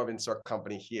CEO of insert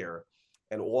company here,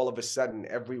 and all of a sudden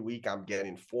every week I'm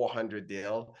getting 400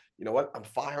 deal, you know what? I'm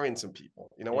firing some people.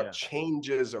 You know what?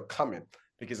 Changes are coming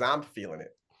because I'm feeling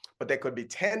it. But there could be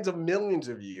tens of millions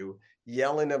of you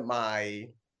yelling at my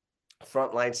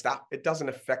frontline staff. It doesn't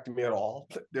affect me at all.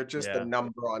 They're just a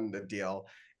number on the deal.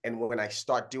 And when I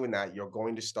start doing that, you're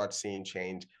going to start seeing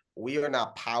change. We are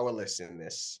not powerless in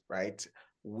this, right?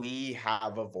 We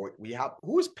have a voice.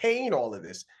 Who's paying all of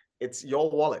this? It's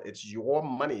your wallet. It's your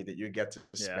money that you get to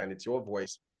spend. It's your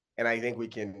voice. And I think we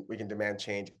can demand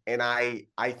change. And I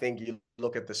think you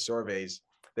look at the surveys.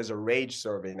 There's a rage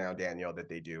survey now, Daniel, that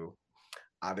they do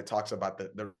that talks about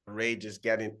the rage is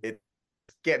getting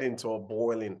to a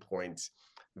boiling point.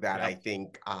 that I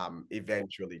think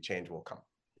eventually change will come.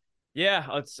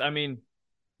 Yeah, I mean,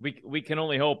 we can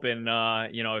only hope, and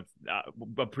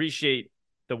appreciate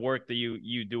the work that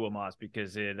you do, Amos,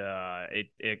 because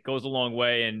it goes a long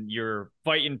way, and you're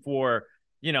fighting for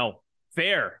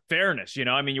fairness.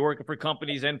 I mean, you're working for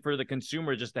companies and for the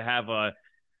consumer just to have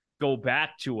go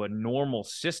back to a normal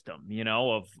system,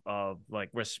 of like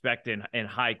respect and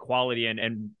high quality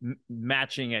and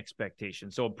matching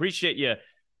expectations. So appreciate you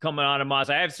coming on, Amos.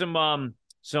 I have some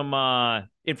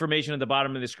information at the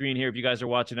bottom of the screen here if you guys are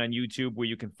watching on YouTube, where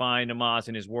you can find Amos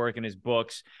and his work and his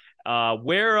books.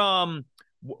 Where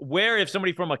if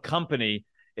somebody from a company,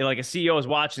 like a CEO, is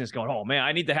watching this going, oh man,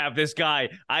 I need to have this guy,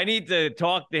 I need to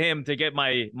talk to him to get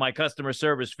my customer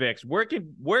service fixed, where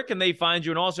can they find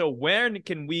you? And also, when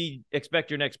can we expect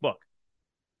your next book?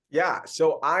 Yeah,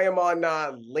 so I am on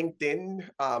LinkedIn.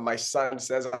 My son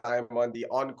says I am on the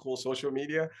uncool social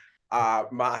media.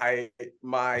 My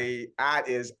ad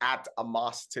is at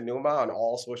Amos Tenumah on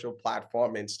all social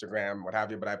platform, Instagram, what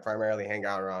have you, but I primarily hang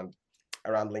out around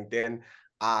LinkedIn.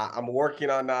 I'm working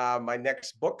on my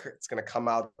next book. It's going to come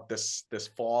out this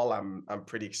fall. I'm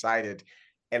pretty excited,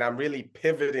 and I'm really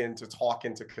pivoting to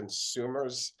talking to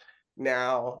consumers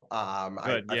now. I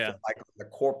feel like on the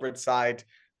corporate side,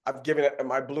 I've given it,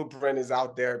 my blueprint is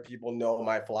out there. People know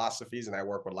my philosophies, and I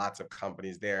work with lots of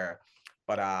companies there.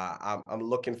 But I'm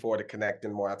looking forward to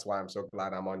connecting more. That's why I'm so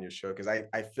glad I'm on your show, because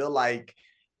I feel like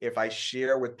if I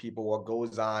share with people what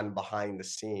goes on behind the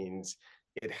scenes,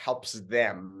 it helps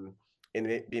them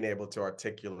in being able to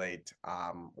articulate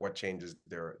what changes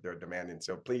they're demanding.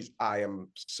 So please, I am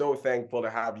so thankful to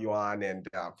have you on. And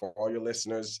for all your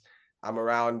listeners, I'm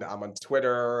around. I'm on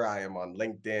Twitter. I am on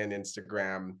LinkedIn,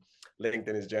 Instagram.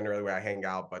 LinkedIn is generally where I hang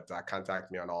out, but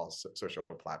contact me on all social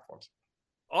platforms.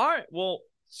 All right. Well,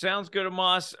 sounds good,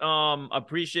 Amos.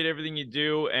 Appreciate everything you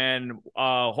do, and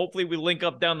hopefully we link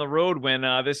up down the road when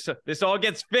this all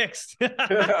gets fixed.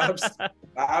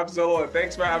 Absolutely.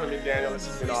 Thanks for having me, Daniel. This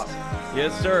has been awesome.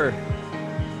 Yes, sir.